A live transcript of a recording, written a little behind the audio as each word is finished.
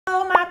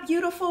up,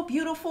 beautiful,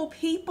 beautiful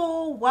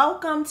people?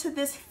 Welcome to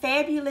this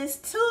fabulous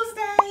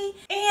Tuesday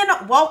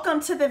and welcome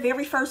to the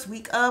very first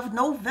week of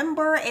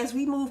November as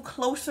we move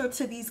closer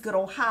to these good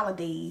old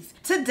holidays.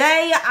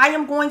 Today, I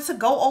am going to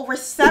go over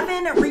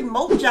 7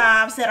 remote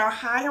jobs that are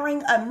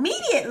hiring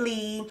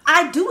immediately.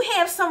 I do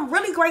have some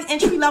really great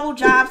entry-level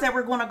jobs that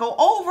we're going to go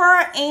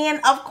over, and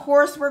of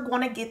course, we're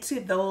going to get to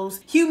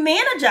those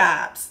Humana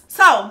jobs.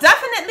 So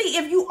definitely,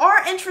 if you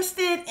are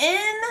interested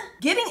in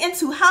getting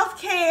into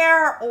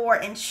healthcare or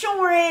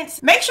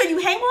insurance, make sure you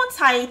hang on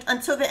tight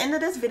until the end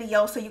of this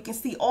video so you can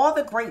see all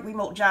the great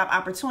remote job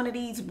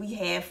opportunities we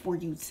have for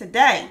you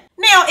today.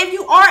 Now, if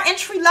you are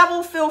entry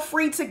level, feel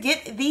free to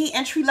get the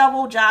entry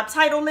level job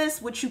title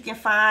list, which you can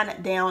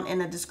find down in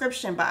the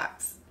description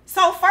box.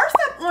 So first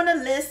up on the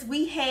list,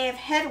 we have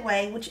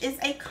Headway, which is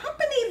a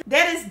company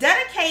that is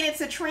dedicated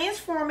to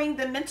transforming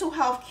the mental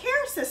health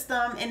care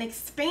system and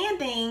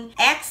expanding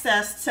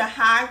access to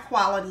high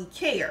quality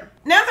care.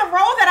 Now, the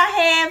role that I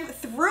have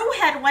through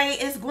Headway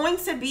is going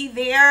to be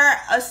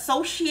their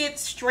associate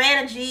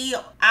strategy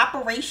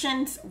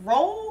operations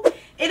role.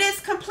 It is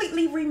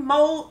completely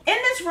remote. In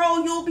this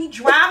role, you'll be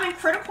driving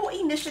critical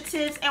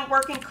initiatives and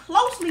working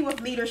closely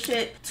with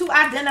leadership to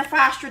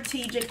identify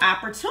strategic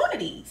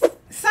opportunities.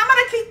 Some of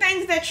the key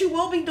things that you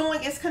will be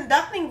doing is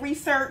conducting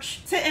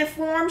research to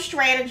inform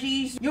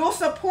strategies. You'll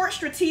support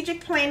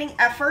strategic planning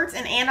efforts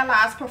and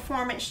analyze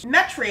performance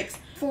metrics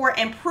for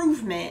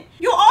improvement.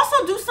 You'll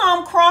also do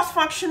some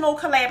cross-functional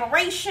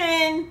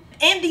collaboration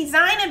and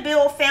design and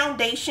build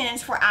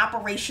foundations for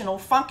operational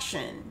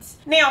functions.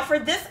 Now, for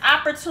this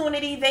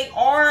opportunity, they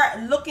are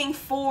looking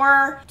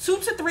for 2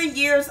 to 3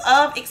 years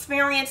of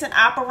experience in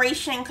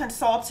operation,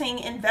 consulting,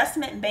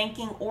 investment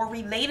banking, or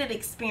related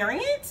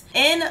experience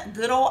in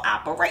good old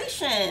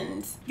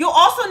operations. You'll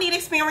also need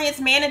experience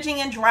managing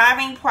and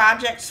driving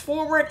projects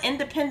forward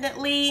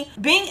independently,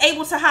 being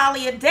able to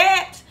highly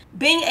adapt,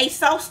 being a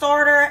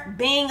self-starter,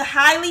 being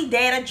highly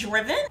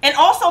data-driven, and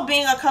also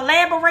being a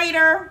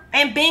collaborator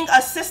and being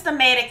a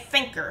systematic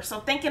thinker. So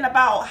thinking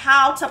about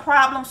how to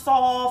problem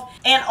solve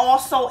and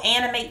also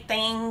animate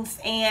things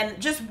and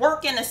just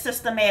work in a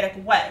systematic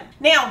way.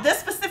 Now, this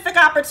specific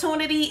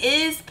opportunity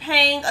is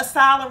paying a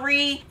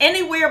salary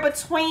anywhere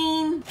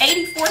between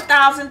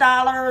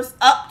 $84,000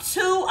 up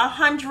to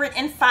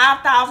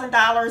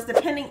 $105,000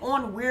 depending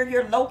on where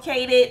you're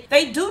located.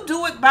 They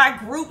do it by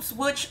groups,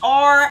 which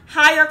are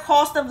higher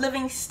cost of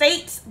living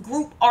states.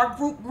 Group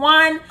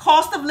 1.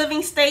 Cost of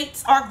living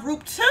states are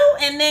group 2,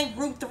 and then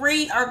group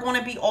 3 are going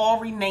to be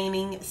all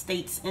remaining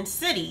states and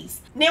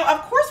cities. Now,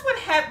 of course, with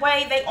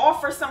Headway, they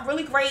offer some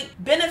really great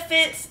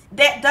benefits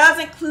that does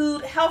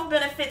include health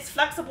benefits,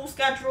 flexible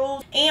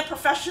schedules, and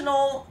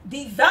professional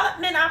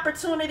development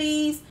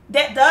opportunities.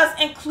 That does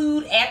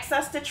include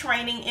access to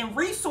training and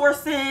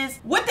resources.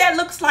 What that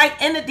looks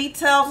like in the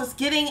details is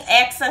getting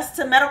access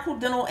to medical,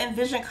 dental, and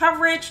vision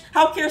coverage,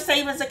 healthcare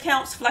savings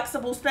accounts,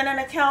 flexible spending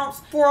accounts,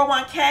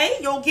 401k.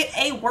 You'll get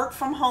a work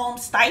from home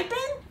stipend,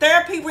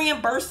 therapy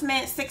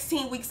reimbursement,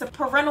 16 weeks of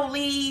parental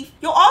leave.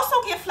 You'll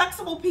also get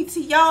flexible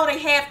PTO. They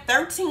have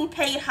 13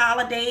 paid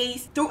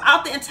holidays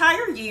throughout the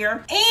entire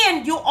year,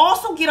 and you'll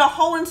also get a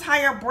whole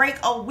entire break,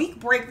 a week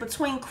break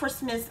between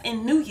Christmas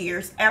and New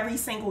Year's every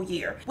single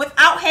year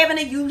without having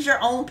to use your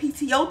own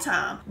PTO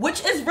time,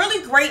 which is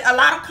really great. A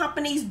lot of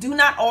companies do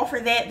not offer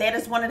that. That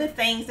is one of the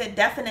things that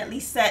definitely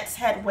sets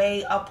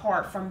Headway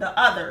apart from the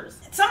others.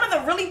 Some of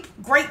the really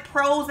great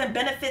pros and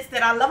benefits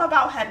that I love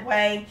about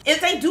Headway is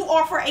they do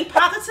offer a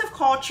positive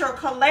culture,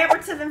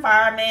 collaborative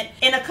environment,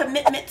 and a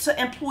commitment to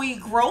employee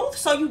growth.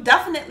 So you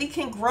definitely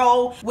can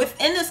grow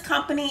within this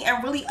company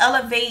and really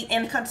elevate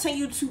and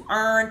continue to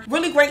earn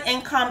really great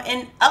income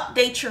and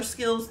update your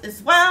skills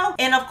as well.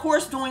 And of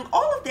course, doing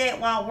all of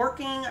that while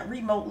working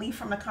remotely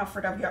from the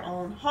comfort of your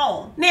own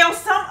home. Now,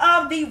 some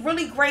of the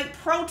really great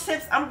pro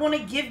tips I'm going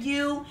to give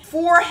you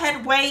for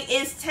Headway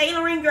is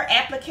tailoring your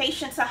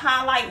application to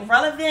highlight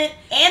relevant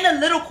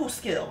analytical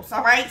skills.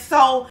 All right,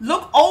 so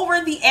look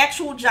over the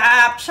actual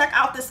job, check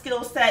out the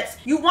skill sets.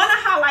 You want to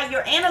highlight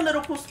your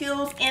analytical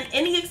skills and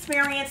any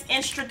experience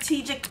in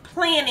strategic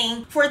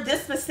planning for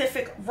this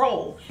specific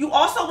role. You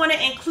also want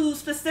to include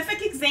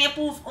specific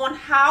examples on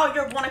how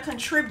you're going to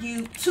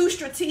contribute to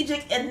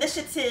strategic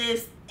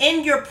initiatives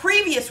in your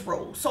previous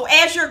role. So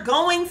as you're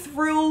going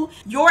through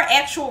your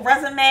actual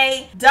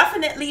resume,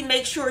 definitely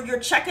make sure you're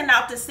checking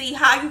out to see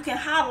how you can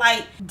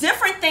highlight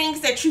different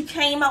things that you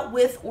came up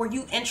with or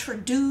you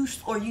introduced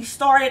or you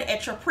started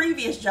at your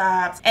previous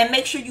jobs, and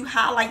make sure you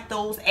highlight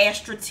those as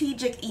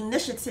strategic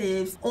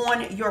initiatives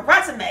on your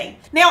resume.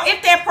 Now,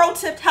 if that pro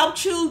tip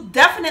helped you,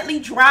 definitely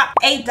drop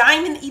a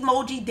diamond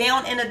emoji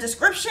down in the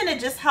description. It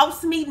just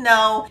helps me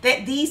know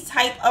that these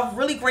type of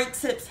really great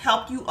tips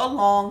help you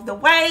along the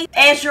way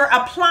as you're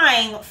applying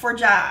for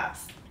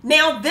jobs.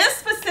 Now, this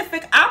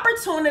specific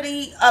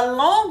opportunity,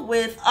 along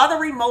with other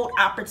remote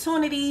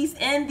opportunities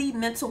in the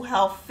mental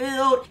health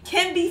field,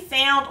 can be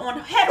found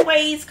on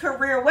Headway's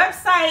career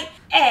website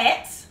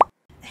at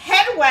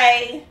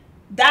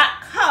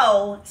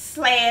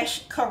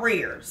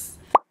headway.co/careers.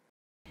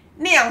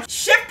 Now,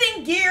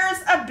 shifting gears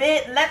a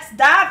bit, let's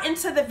dive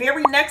into the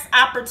very next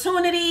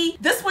opportunity.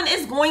 This one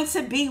is going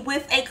to be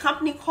with a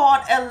company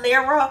called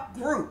Alera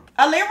Group.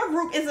 Alera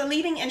Group is a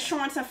leading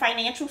insurance and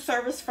financial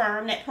service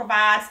firm that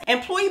provides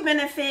employee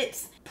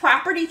benefits,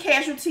 property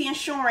casualty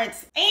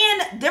insurance,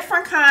 and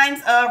different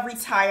kinds of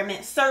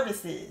retirement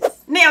services.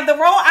 Now, the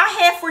role I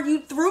have for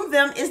you through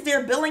them is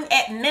their billing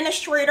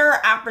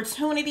administrator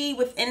opportunity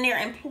within their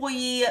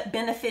employee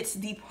benefits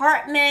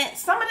department.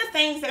 Some of the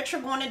things that you're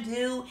going to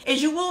do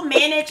is you will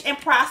manage and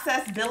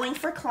process billing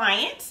for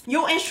clients.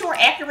 You'll ensure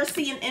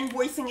accuracy in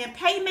invoicing and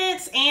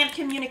payments and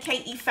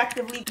communicate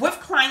effectively with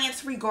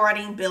clients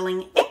regarding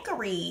billing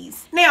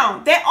inquiries. Now,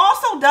 that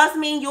also does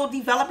mean you'll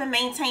develop and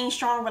maintain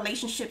strong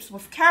relationships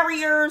with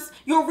carriers.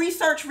 You'll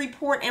research,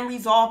 report, and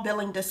resolve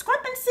billing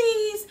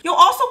discrepancies. You'll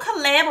also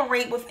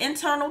collaborate with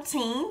internal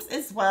teams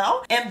as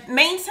well and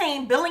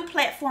maintain billing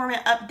platform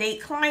and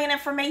update client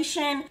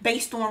information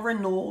based on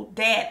renewal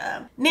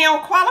data. Now,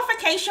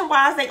 qualification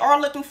wise, they are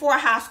looking for a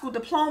high school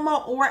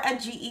diploma or a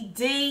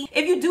GED.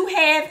 If you do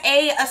have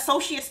a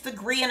associate's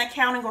degree in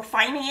accounting or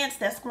finance,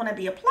 that's going to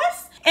be a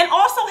plus. And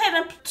also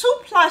having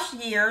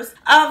 2+ years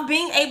of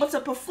being able to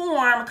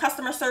perform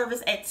customer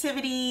service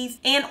activities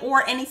and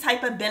or any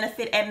type of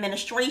benefit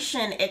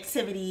administration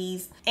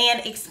activities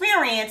and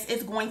experience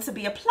is going to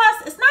be a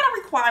plus. It's not a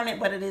requirement,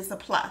 but it is a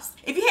plus.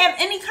 If you have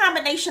any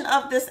combination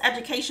of this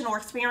education or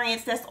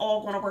experience, that's all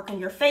going to work in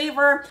your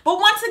favor. But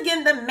once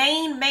again, the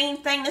main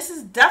thing, this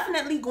is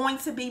definitely going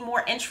to be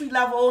more entry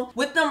level,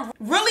 with them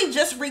really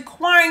just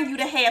requiring you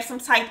to have some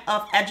type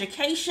of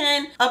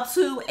education up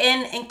to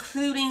and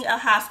including a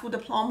high school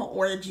diploma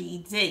or a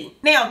GED.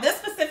 Now, this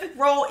specific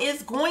role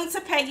is going to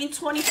pay you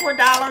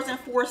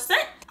 $24.04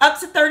 up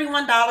to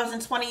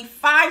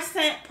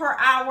 $31.25 per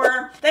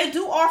hour. They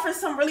do offer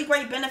some really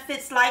great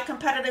benefits like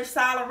competitive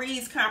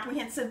salaries,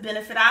 comprehensive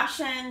benefit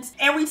options,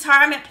 and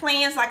retirement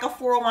plans like a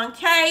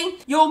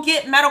 401k. You'll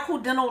get medical,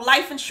 dental,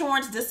 life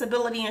insurance,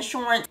 disability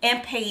insurance,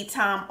 and paid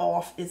time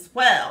off as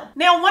well.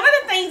 Now, one of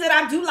the things that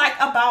I do like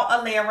about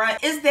Alera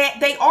is that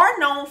they are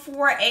known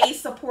for a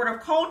supportive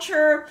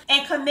culture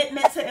and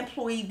commitment to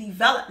employee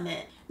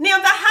development. Now,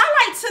 the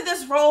highlight to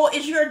this role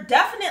is you're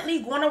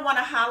definitely going to want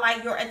to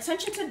highlight your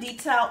attention to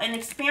detail and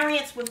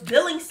experience with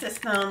billing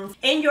systems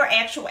in your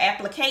actual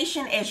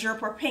application as you're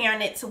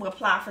preparing it to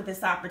apply for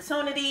this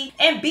opportunity,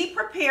 and be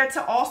prepared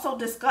to also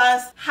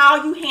discuss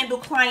how you handle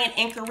client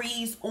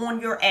inquiries on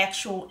your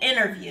actual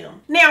interview.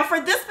 Now, for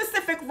this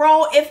specific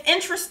role, if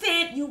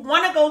interested, you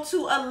want to go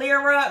to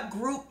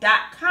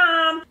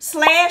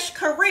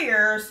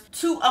aleragroup.com/careers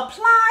to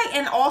apply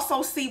and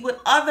also see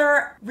what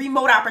other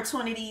remote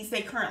opportunities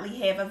they currently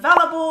have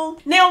available.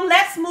 Now,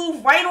 let's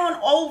move right on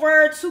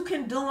over to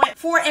Conduent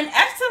for an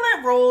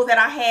excellent role that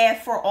I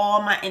have for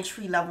all my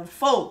entry-level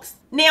folks.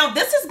 Now,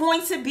 this is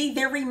going to be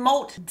their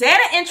remote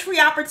data entry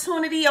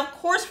opportunity. Of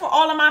course, for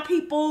all of my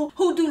people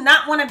who do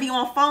not want to be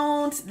on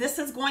phones, this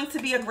is going to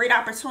be a great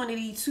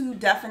opportunity to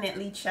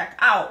definitely check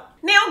out.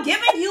 Now,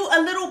 giving you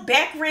a little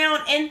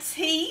background and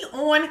tea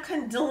on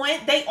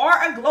Conduent, they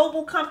are a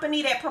global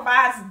company that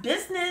provides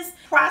business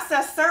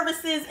process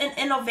services and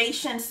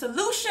innovation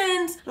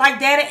solutions like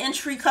data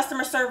entry,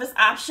 customer service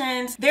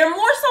options. They're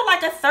more so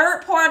like a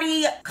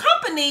third-party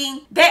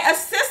company that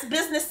assists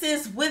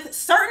businesses with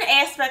certain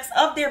aspects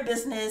of their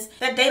business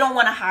that they don't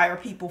want to hire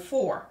people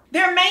for.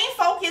 Their main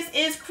focus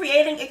is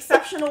creating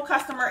exceptional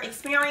customer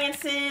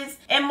experiences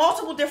in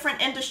multiple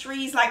different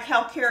industries like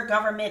healthcare,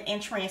 government,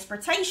 and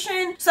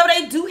transportation. So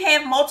they do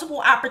have multiple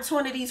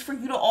opportunities for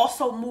you to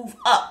also move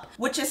up,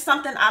 which is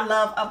something I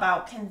love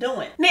about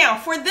Conduent. Now,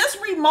 for this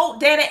remote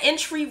data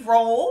entry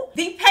role,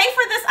 the pay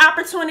for this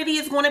opportunity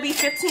is going to be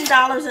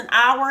 $15 an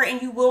hour,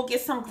 and you will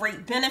get some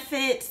great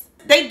benefits.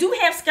 They do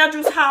have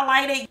schedules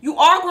highlighted. You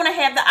are going to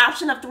have the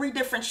option of 3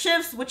 different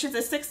shifts, which is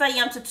a 6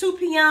 a.m. to 2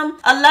 p.m.,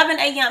 11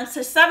 a.m.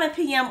 to 7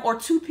 p.m., or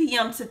 2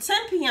 p.m. to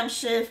 10 p.m.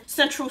 shift,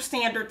 Central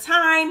Standard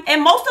Time.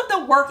 And most of the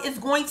work is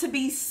going to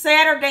be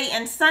Saturday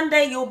and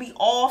Sunday. You'll be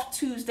off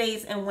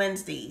Tuesdays and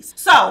Wednesdays.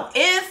 So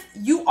if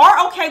you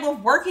are okay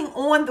with working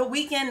on the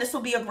weekend, this will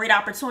be a great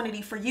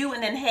opportunity for you,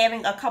 and then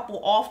having a couple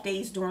off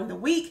days during the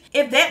week.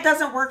 If that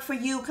doesn't work for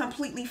you,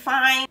 completely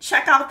fine.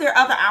 Check out their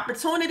other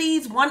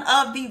opportunities. One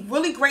of the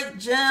really great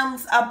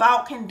gems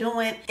about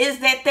Conduent is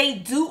that they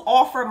do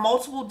offer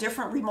multiple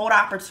different remote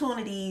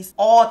opportunities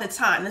all the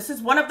time. This is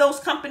one of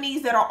those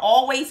companies that are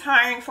always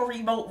hiring for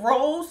remote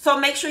roles, so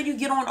make sure you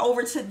get on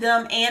over to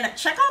them and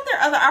check out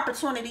their other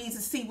opportunities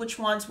to see which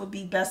ones would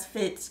be best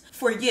fits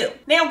for you.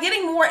 Now,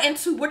 getting more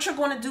into what you're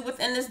going to do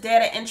within this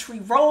data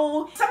entry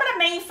role, some of the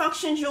main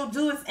functions you'll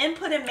do is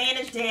input and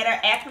manage data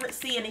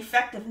accuracy and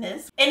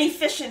effectiveness and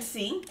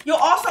efficiency. You'll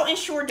also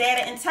ensure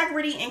data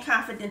integrity and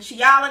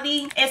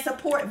confidentiality and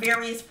support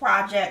various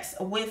projects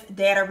with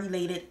data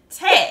related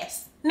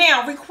tasks.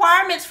 Now,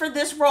 requirements for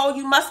this role,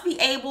 you must be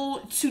able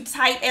to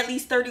type at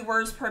least 30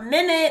 words per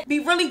minute, be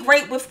really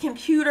great with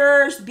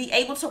computers, be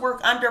able to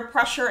work under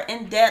pressure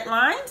and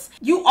deadlines.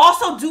 You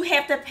also do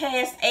have to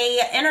pass an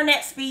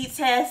internet speed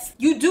test.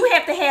 You do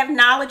have to have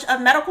knowledge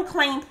of medical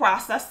claim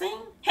processing,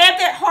 have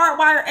that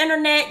hardwired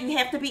internet. You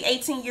have to be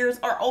 18 years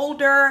or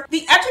older.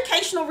 The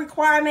educational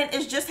requirement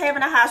is just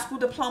having a high school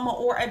diploma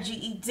or a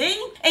GED,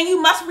 and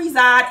you must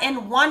reside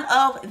in one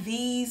of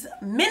these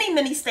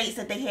many states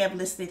that they have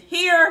listed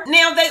here.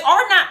 Now, they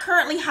are not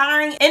currently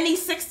hiring in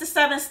these 6 to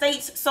 7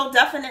 states, so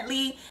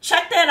definitely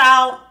check that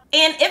out.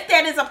 And if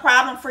that is a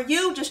problem for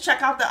you, just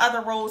check out the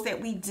other roles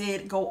that we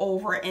did go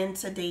over in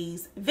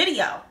today's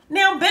video.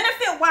 Now,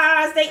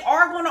 benefit-wise, they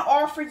are going to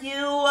offer you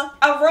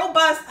a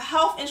robust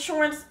health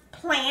insurance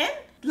plan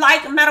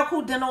like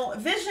medical, dental,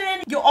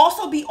 vision. You'll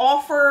also be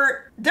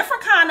offered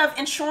different kind of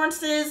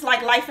insurances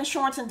like life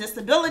insurance and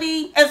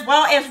disability, as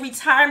well as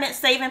retirement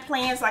saving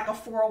plans like a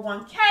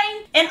 401k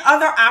and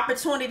other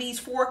opportunities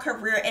for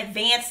career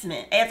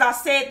advancement. As I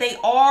said, they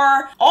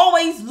are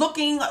always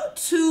looking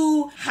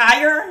to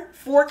hire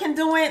for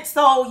Conduent,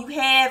 so you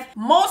have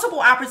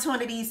multiple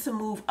opportunities to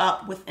move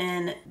up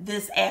within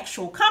this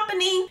actual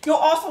company. You'll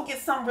also get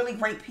some really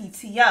great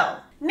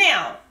PTO.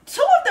 Now,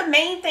 two of the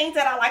main things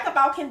that I like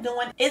about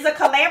Conduent is a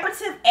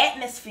collaborative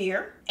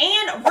atmosphere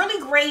and really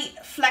great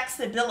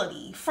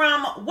flexibility.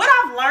 From what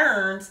I've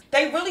learned,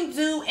 they really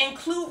do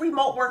include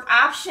remote work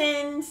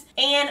options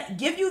and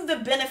give you the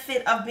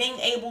benefit of being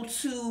able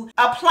to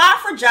apply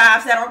for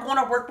jobs that are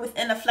going to work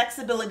within the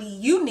flexibility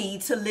you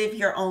need to live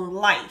your own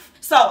life.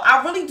 So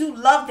I really do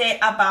love that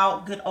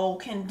about good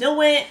old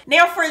Conduent.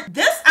 Now, for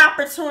this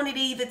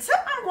opportunity, the tip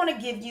I'm going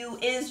to give you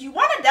is you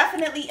want to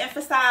definitely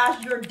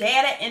emphasize your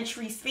data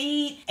entry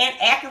speed and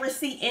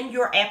accuracy in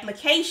your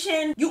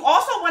application. You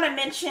also want to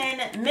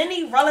mention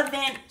many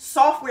relevant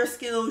software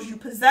skills you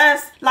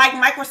possess, like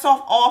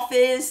Microsoft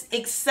Office,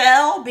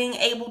 Excel, being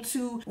able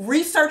to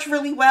research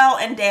really well,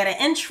 and data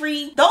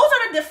entry. Those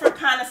are the different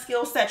kind of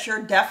skill sets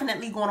you're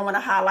definitely going to want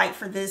to highlight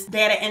for this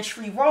data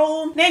entry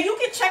role. Now, you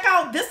can check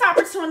out this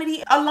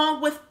opportunity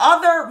along with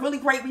other really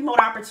great remote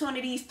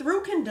opportunities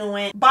through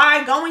Conduent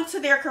by going to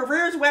their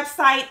careers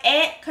website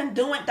at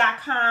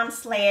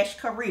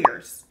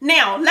conduent.com/careers.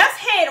 Now, let's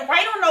head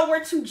right on over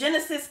to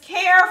Genesis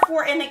Care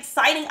for an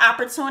exciting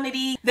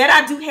opportunity that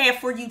I do have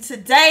for you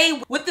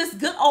today with this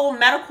good old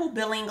medical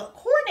billing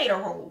coordinator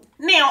role.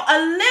 Now, a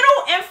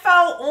little info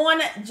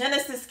on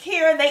Genesis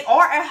Care. They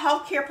are a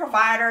healthcare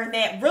provider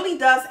that really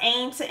does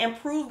aim to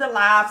improve the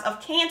lives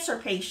of cancer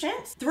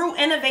patients through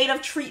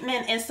innovative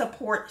treatment and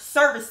support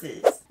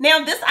services.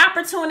 Now, this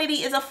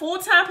opportunity is a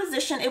full-time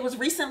position. It was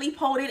recently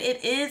posted.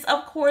 It is,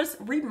 of course,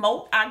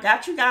 remote. I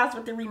got you guys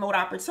with the remote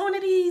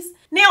opportunities.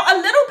 Now, a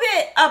little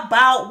bit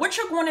about what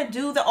you're going to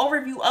do, the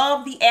overview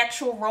of the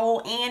actual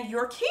role and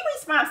your key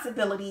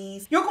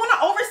responsibilities. You're going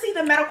to oversee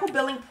the medical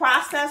billing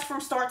process from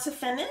start to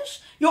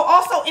finish. You'll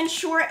also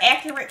ensure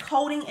accurate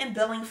coding and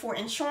billing for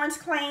insurance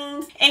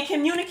claims and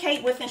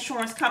communicate with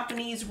insurance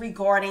companies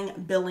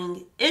regarding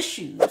billing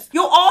issues.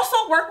 You'll also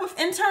work with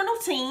internal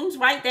teams,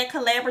 right? That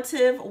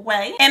collaborative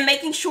way, and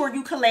making sure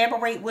you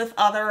collaborate with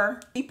other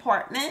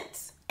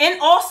departments. And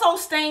also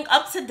staying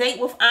up to date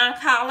with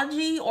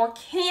oncology or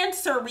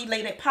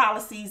cancer-related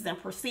policies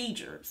and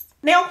procedures.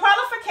 Now,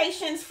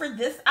 qualifications for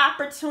this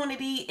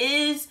opportunity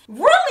is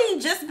really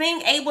just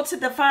being able to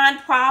define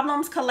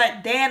problems,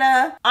 collect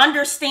data,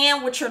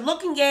 understand what you're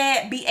looking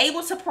at, be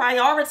able to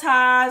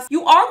prioritize.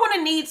 You are going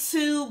to need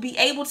to be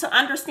able to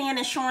understand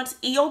insurance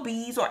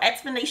EOBs or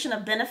explanation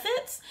of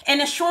benefits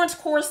and insurance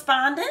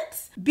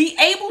correspondence, be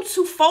able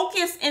to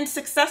focus and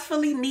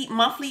successfully meet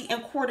monthly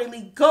and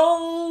quarterly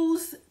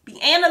goals, be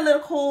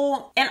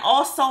analytical, and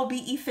also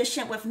be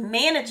efficient with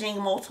managing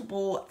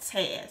multiple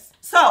tasks.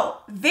 So,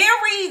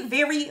 very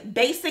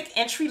basic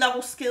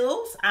entry-level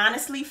skills,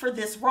 honestly, for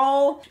this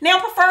role. Now,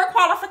 preferred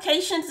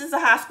qualifications is a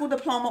high school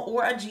diploma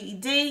or a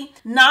GED,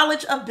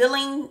 knowledge of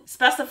billing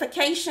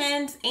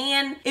specifications,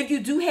 and if you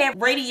do have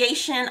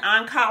radiation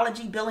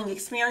oncology billing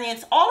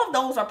experience, all of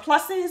those are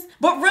pluses,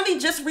 but really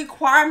just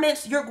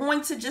requirements. You're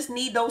going to just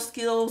need those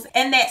skills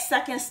and that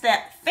second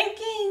step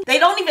thinking. They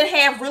don't even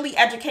have really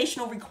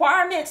educational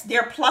requirements.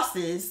 They're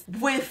pluses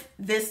with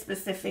this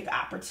specific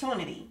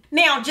opportunity.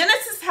 Now,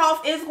 Genesis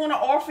Health is going to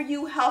offer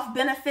you health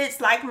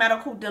benefits like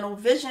medical, dental,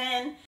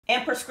 vision,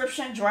 and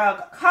prescription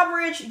drug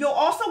coverage. You'll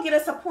also get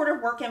a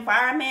supportive work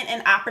environment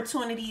and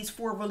opportunities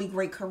for really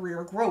great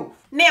career growth.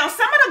 Now,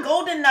 some of the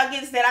golden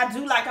nuggets that I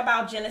do like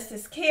about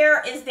Genesis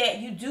Care is that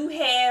you do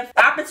have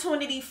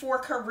opportunity for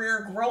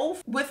career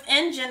growth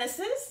within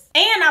Genesis.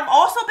 And I've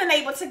also been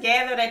able to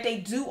gather that they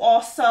do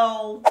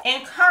also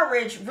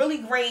encourage really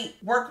great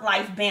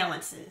work-life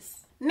balances.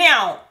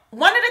 Now,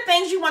 one of the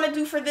things you want to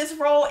do for this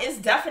role is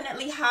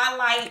definitely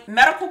highlight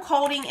medical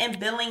coding and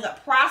billing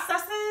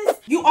processes.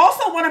 You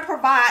also want to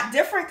provide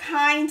different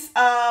kinds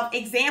of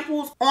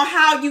examples on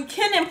how you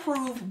can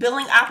improve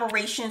billing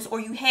operations or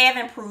you have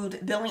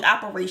improved billing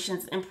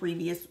operations in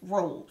previous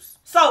roles.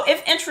 So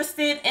if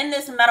interested in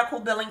this medical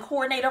billing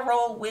coordinator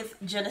role with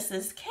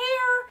Genesis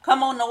Care,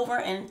 come on over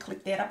and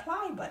click that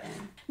apply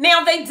button.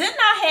 Now, they did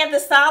not have the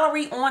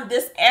salary on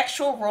this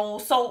actual role,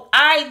 so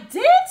I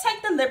did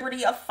take the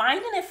liberty of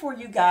finding it for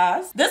you guys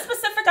wise. This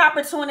specific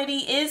opportunity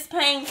is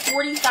paying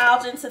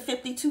 $40,000 to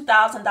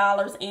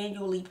 $52,000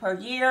 annually per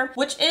year,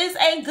 which is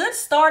a good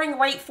starting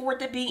rate for it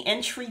to be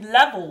entry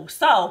level.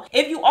 So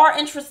if you are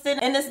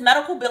interested in this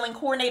medical billing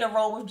coordinator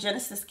role with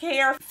Genesis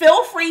Care,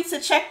 feel free to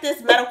check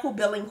this medical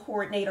billing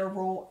coordinator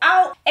role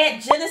out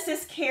at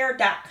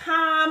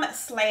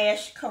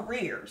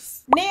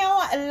genesiscare.com/careers.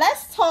 Now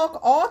let's talk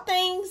all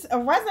things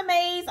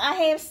resumes. I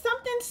have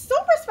something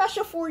super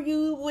special for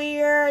you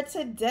where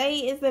today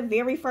is the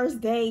very first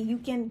day you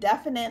can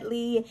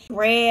definitely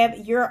grab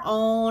your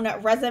own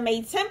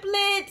resume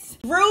templates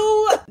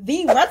through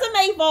the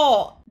Resume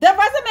Vault. The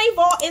Resume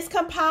Vault is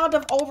compiled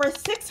of over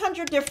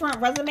 600 different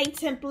resume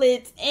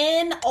templates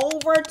in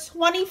over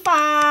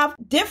 25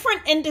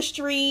 different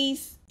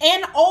industries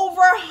and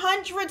over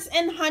hundreds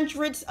and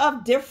hundreds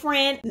of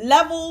different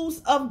levels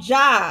of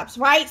jobs,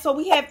 right? So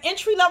we have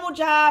entry-level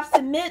jobs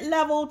to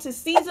mid-level to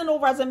seasonal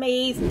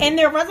resumes, and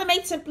they're resume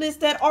templates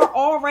that are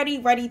already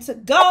ready to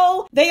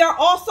go. They are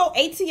also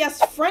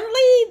ATS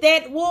friendly,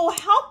 that will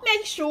help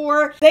make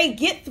sure they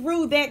get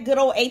through that good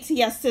old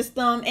ATS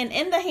system and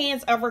in the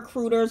hands of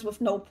recruiters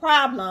with no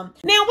problem.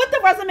 Now with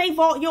the Resume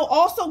Vault, you'll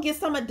also get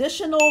some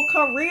additional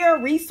career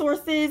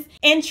resources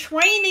and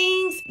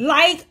trainings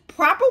like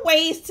proper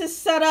ways to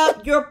set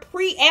up your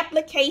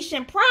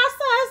pre-application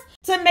process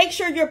to make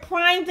sure you're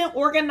primed and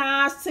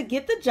organized to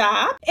get the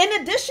job. In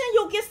addition,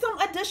 you'll get some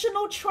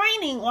additional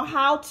training on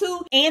how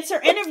to answer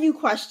interview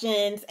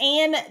questions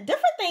and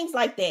different things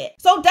like that.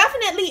 So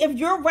definitely, if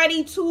you're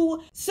ready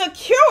to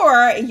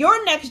secure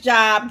your next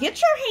job, get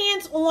your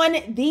hands on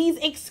these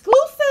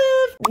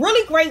exclusive,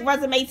 really great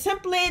resume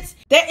templates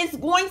that is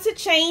going to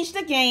change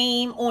the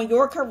game on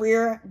your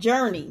career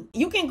journey.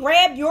 You can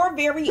grab your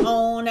very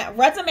own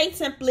resume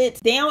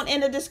templates down in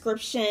the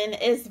description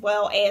as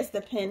well as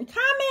the pinned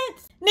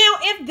comments. Now,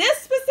 if this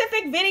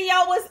specific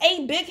video was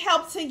a big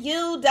help to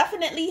you,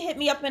 definitely hit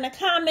me up in the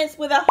comments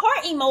with a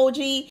heart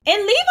emoji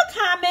and leave a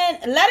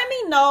comment letting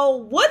me know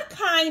what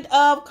kind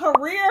of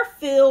career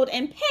field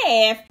and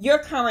path you're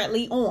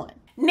currently on.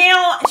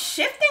 Now,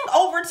 shifting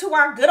over to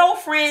our good old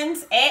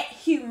friends at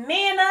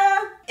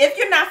Humana. If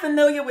you're not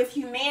familiar with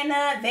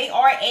Humana, they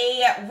are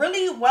a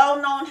really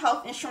well-known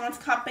health insurance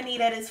company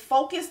that is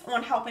focused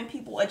on helping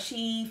people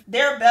achieve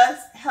their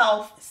best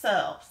health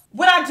selves.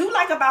 What I do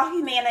like about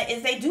Humana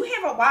is they do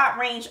have a wide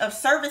range of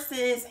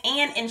services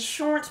and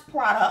insurance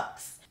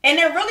products, and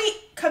they're really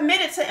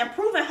committed to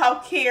improving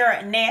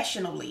healthcare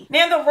nationally.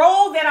 Now, the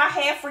role that I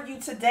have for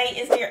you today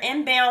is their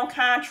inbound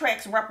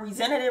contracts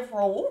representative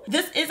role.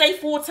 This is a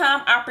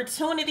full-time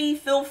opportunity.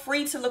 Feel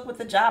free to look with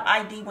the job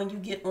ID when you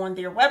get on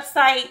their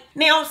website.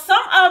 Now,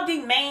 some of the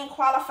main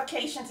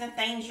qualifications and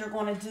things you're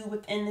going to do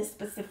within this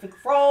specific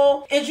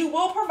role is you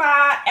will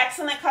provide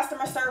excellent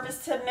customer service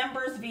to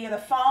members via the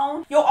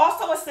phone. You'll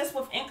also assist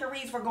with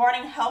inquiries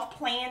regarding health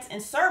plans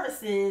and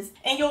services,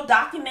 and you'll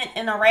document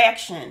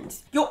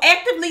interactions. You'll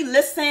actively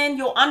listen.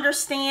 You'll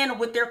understand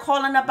what they're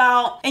calling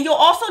about, and you'll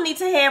also need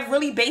to have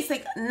really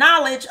basic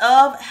knowledge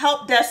of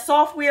help desk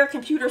software,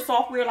 computer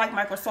software like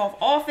Microsoft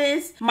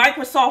Office,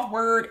 Microsoft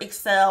Word,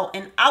 Excel,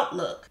 and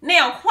Outlook.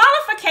 Now,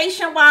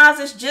 qualification wise,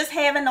 it's just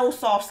having those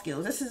soft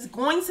skills. This is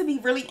going to be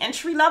really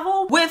entry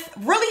level, with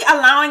really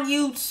allowing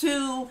you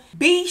to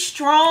be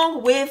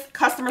strong with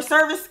customer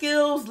service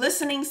skills,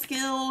 listening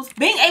skills,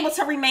 being able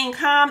to remain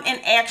calm,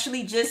 and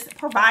actually just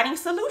providing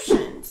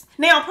solutions.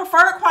 Now,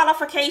 preferred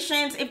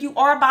qualifications, if you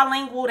are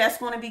bilingual,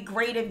 that's going to be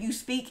great if you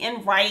speak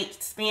and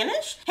write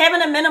Spanish.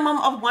 Having a minimum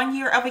of 1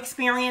 year of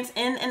experience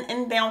in an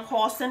inbound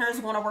call center is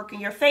going to work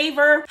in your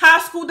favor. High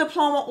school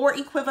diploma or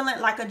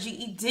equivalent like a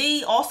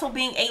GED. Also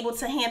being able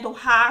to handle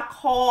high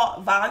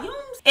call volumes.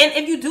 And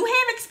if you do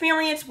have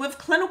experience with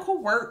clinical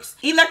works,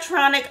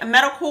 electronic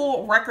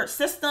medical record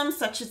systems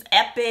such as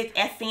Epic,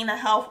 Athena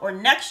Health, or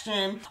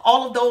NextGen,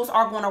 all of those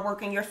are going to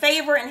work in your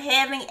favor, and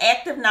having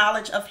active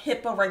knowledge of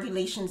HIPAA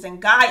regulations and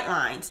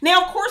guidelines.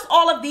 Now, of course,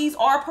 all of these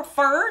are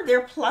preferred.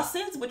 They're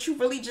pluses. What you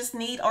really just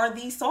need are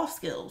these soft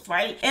skills,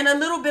 right? And a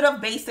little bit of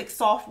basic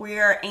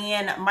software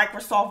and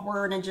Microsoft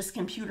Word and just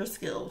computer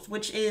skills,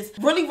 which is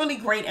really, really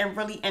great and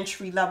really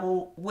entry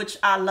level, which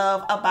I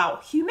love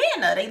about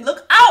Humana. They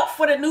look out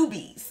for the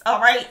newbies, all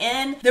right,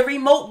 in the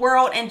remote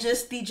world and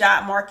just the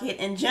job market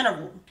in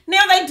general.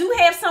 Now, they do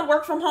have some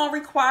work from home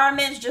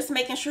requirements, just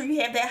making sure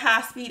you have that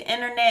high speed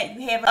internet,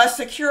 you have a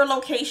secure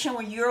location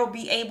where you'll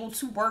be able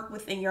to work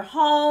within your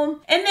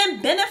home. And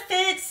then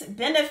benefits.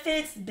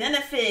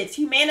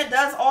 Humana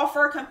does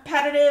offer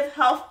competitive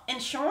health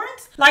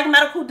insurance like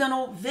medical,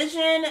 dental,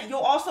 vision. You'll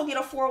also get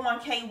a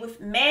 401k with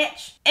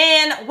match.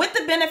 And with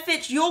the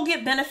benefits, you'll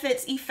get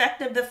benefits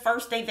effective the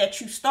first day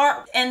that you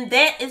start. And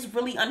that is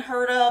really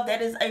unheard of.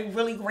 That is a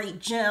really great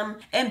gem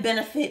and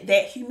benefit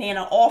that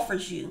Humana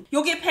offers you.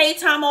 You'll get paid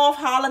time off,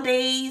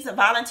 holidays,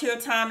 volunteer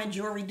time, and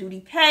jury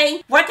duty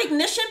pay.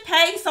 Recognition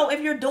pay. So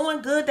if you're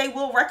doing good, they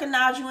will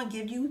recognize you and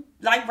give you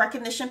like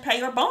recognition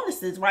pay or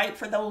bonuses, right,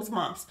 for those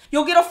months.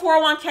 You'll get a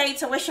 401k,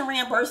 tuition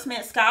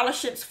reimbursement,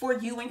 scholarships for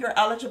you and your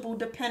eligible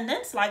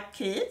dependents like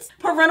kids,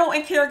 parental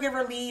and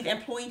caregiver leave,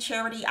 employee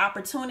charity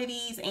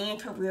opportunities, and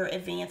career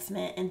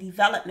advancement and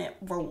development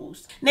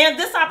roles. Now,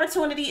 this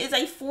opportunity is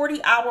a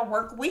 40-hour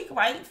work week,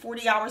 right,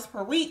 40 hours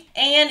per week,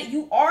 and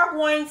you are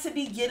going to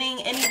be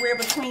getting anywhere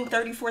between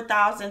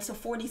 $34,000 to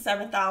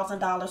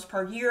 $47,000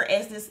 per year,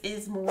 as this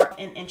is more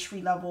an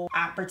entry-level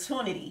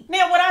opportunity.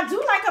 Now, what I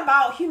do like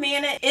about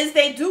Humana is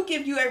they do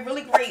give you a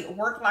really great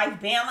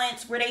work-life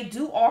balance, where they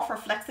do offer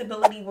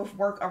flexibility with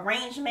work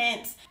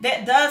arrangements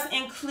that does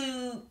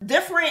include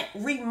different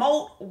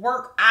remote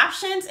work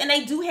options, and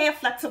they do have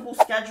flexible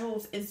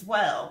schedules as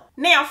well.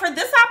 Now, for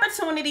this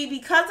opportunity,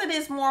 because it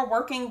is more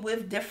working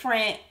with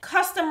different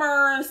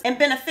customers and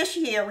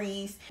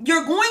beneficiaries,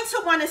 you're going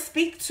to want to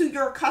speak to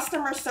your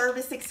customer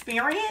service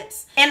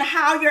experience and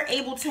how you're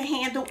able to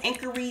handle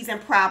inquiries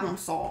and problem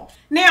solve.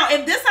 Now,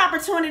 if this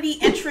opportunity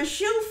interests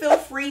you, feel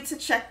free to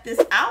check this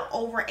out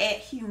over at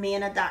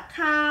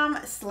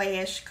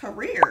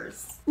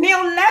humana.com/careers.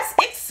 Now, let's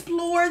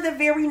explore the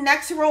very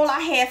next role I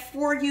have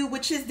for you,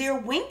 which is their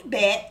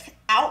Winback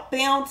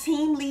outbound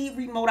team lead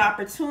remote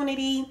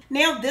opportunity.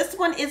 Now, this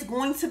one is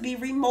going to be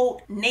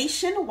remote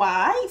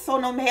nationwide, so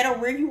no matter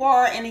where you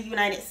are in the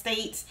United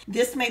States,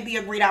 this may be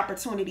a great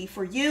opportunity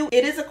for you.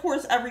 It is, of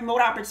course, a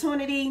remote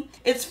opportunity.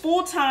 It's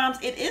full-time.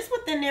 It is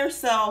within their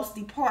sales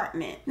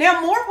department.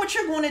 Now, more of what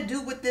you're going to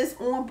do with this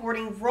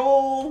onboarding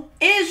role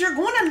is you're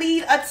going to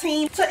lead a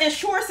team to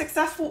ensure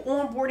successful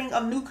onboarding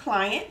of new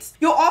clients.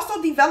 You'll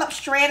also develop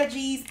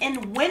strategies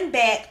and win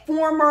back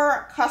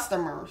former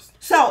customers.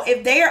 So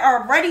if they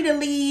are ready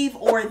to leave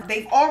or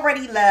they've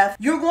already left,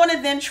 you're going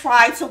to then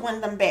try to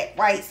win them back,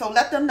 right? So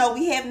let them know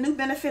we have new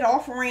benefit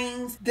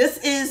offerings. This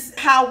is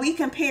how we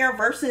compare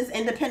versus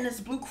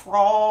Independence Blue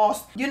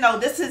Cross. You know,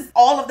 this is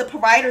all of the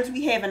providers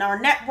we have in our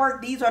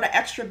network. These are the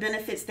extra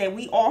benefits that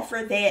we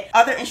offer that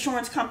other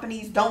insurance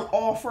companies don't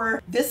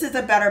offer. This is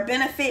a better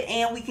benefit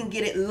and we can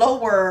get it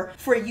lower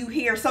for you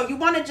here. So you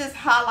want to just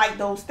highlight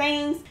those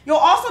things. You'll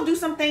also do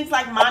some things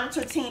like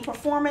monitor team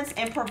performance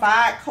and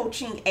provide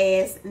coaching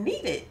as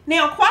needed.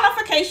 Now,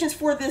 qualifications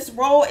for this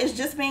role is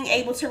just being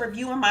able to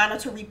review and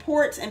monitor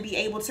reports and be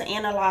able to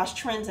analyze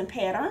trends and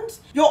patterns.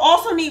 You'll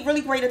also need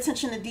really great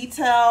attention to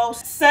detail,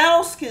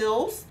 sales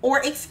skills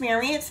or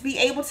experience, be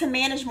able to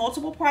manage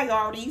multiple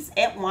priorities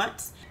at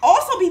once.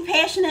 Also be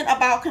passionate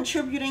about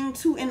contributing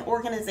to an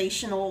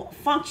organizational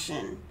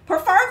function.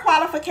 Preferred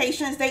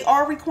qualifications, they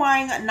are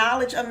requiring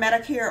knowledge of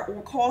Medicare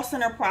or call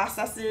center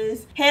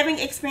processes, having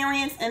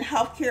experience in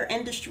healthcare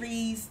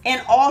industries,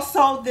 and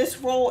also this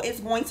role is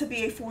going to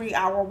be a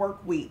 40-hour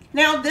work week.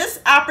 Now, this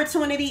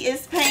opportunity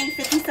is paying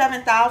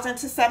 $57,000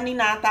 to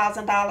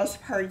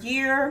 $79,000 per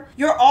year.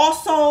 You're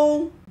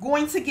also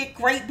going to get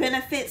great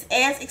benefits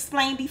as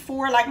explained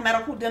before, like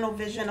medical, dental,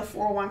 vision, the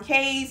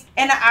 401ks,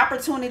 and the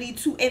opportunity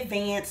to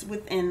advance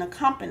within the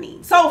company.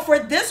 So for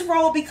this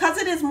role, because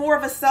it is more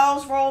of a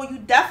sales role, you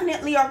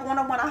definitely are going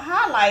to want to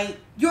highlight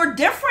your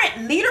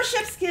different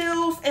leadership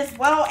skills as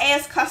well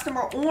as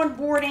customer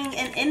onboarding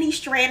and any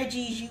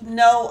strategies you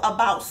know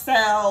about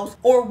sales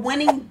or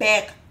winning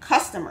back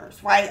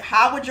customers, right?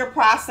 How would your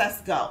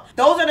process go?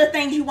 Those are the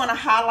things you want to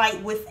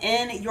highlight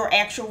within your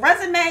actual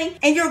resume,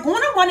 and you're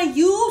going to want to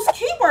use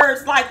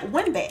keywords like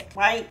Winback,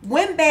 right?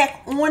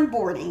 Winback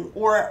onboarding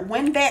or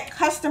Winback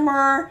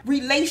customer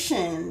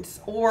relations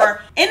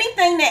or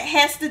anything that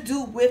has to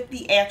do with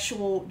the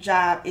actual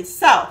job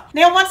itself.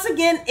 Now, once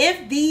again,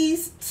 if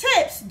these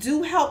tips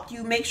do help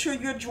you, make sure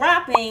you're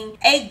dropping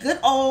a good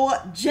old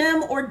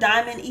gem or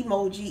diamond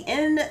emoji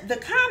in the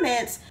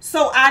comments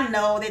so I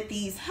know that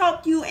these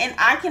help you and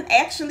I can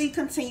actually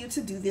continue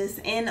to do this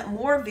in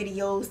more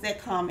videos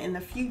that come in the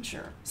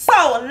future. So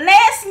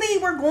lastly,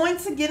 we're going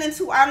to get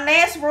into our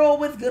last role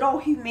with good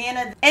old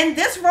Humana. In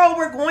this role,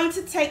 we're going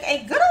to take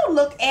a good old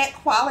look at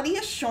quality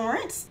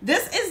assurance.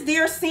 This is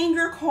their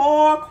senior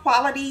call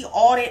quality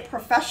audit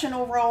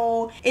professional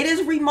role. It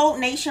is remote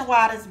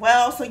nationwide as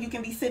well, so you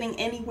can be sitting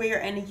anywhere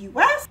in the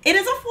US. It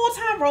is a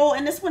full-time role,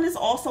 and this one is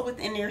also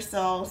within their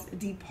sales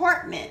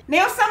department.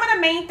 Now, some of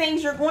the main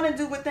things you're going to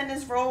do within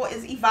this role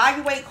is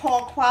evaluate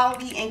call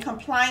quality and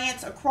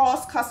compliance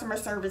across customer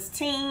service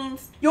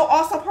teams. You'll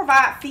also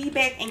provide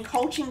feedback and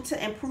coaching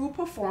to improve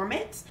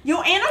performance.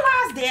 You'll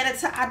analyze data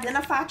to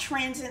identify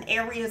trends and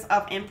areas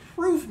of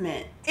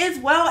improvement, as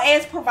well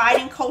as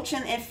providing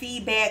coaching and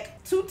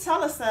feedback to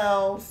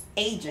telesales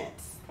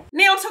agents.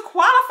 Now, to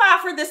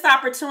qualify for this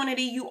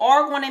opportunity, you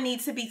are going to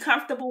need to be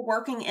comfortable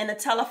working in a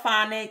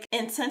telephonic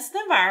intensive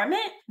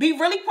environment, be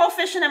really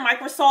proficient in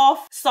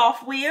Microsoft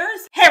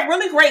softwares, have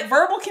really great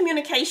verbal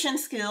communication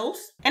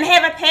skills, and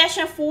have a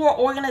passion for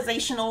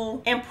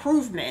organizational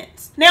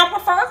improvement. Now,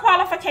 preferred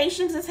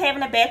qualifications is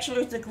having a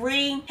bachelor's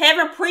degree,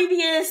 having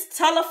previous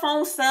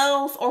telephone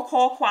sales or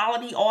call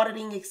quality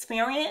auditing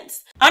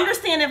experience,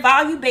 understanding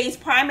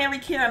value-based primary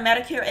care and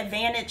Medicare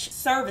Advantage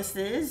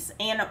services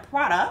and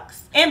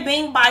products, and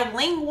being bilingual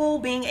bilingual,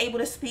 being able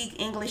to speak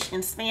English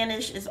and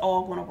Spanish is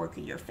all going to work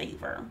in your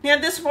favor. Now,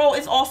 this role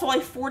is also a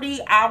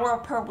 40-hour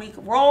per week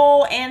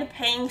role and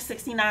paying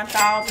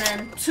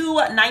 $69,000 to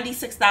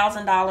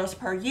 $96,000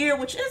 per year,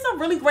 which is a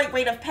really great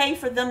rate of pay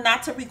for them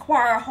not to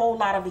require a whole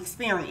lot of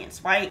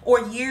experience, right?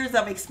 Or years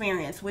of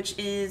experience, which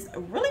is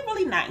really,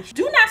 really nice.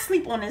 Do not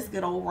sleep on this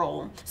good old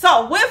role.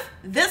 So with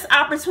this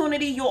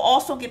opportunity, you'll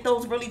also get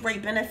those really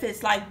great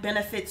benefits like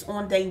benefits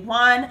on day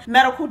one,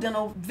 medical,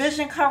 dental,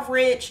 vision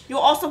coverage. You'll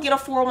also get a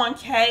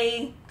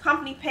 401k,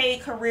 company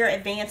paid career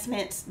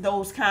advancements,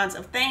 those kinds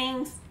of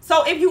things.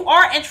 So if you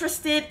are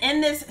interested in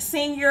this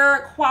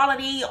senior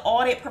quality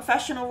audit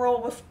professional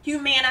role with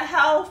Humana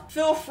Health,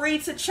 feel free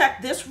to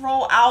check this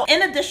role out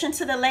in addition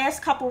to the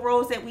last couple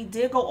roles that we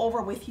did go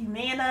over with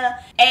Humana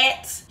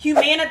at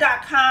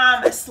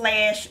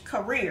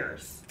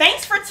humana.com/careers.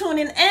 Thanks for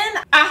tuning in.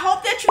 I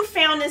hope that you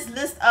found this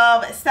list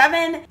of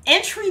 7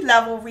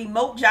 entry-level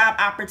remote job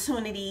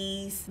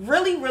opportunities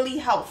really, really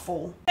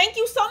helpful. Thank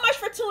you so much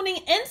for tuning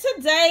in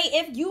today.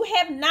 If you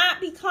have not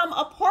become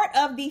a part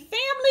of the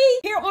family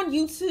here on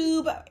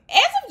YouTube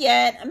as of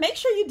yet, make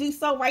sure you do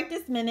so right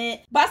this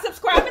minute by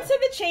subscribing to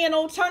the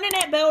channel, turning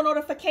that bell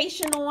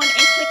notification on,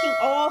 and clicking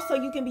all so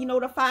you can be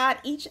notified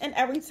each and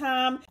every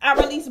time I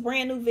release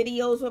brand new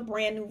videos with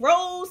brand new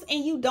roles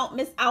and you don't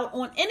miss out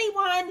on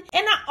anyone.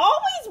 And I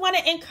always want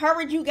to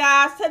encourage you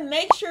guys to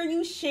make sure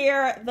you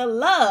share the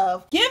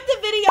love. Give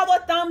the video a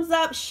thumbs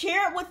up,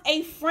 share it with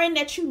a friend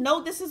that you know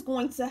this is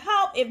going to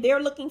help if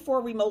they're looking for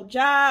a remote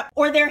job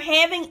or they're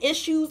having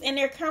issues in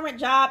their current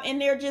job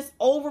and they're just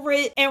over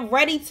it and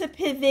ready to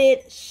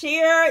pivot.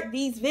 Share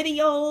these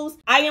videos.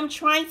 I am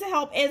trying to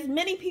help as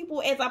many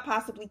people as I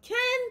possibly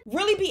can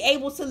really be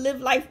able to live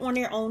life on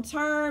their own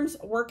terms,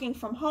 working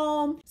from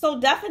home. So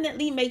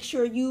definitely make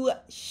sure you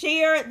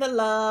share the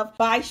love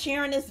by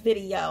sharing this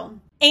video.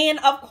 And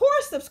of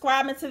course,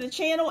 subscribing to the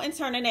channel and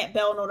turning that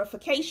bell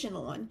notification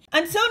on.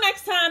 Until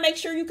next time, make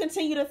sure you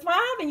continue to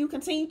thrive and you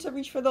continue to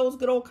reach for those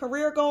good old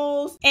career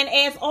goals. And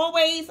as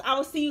always, I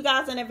will see you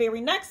guys in the very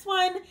next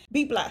one.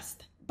 Be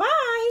blessed.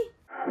 Bye.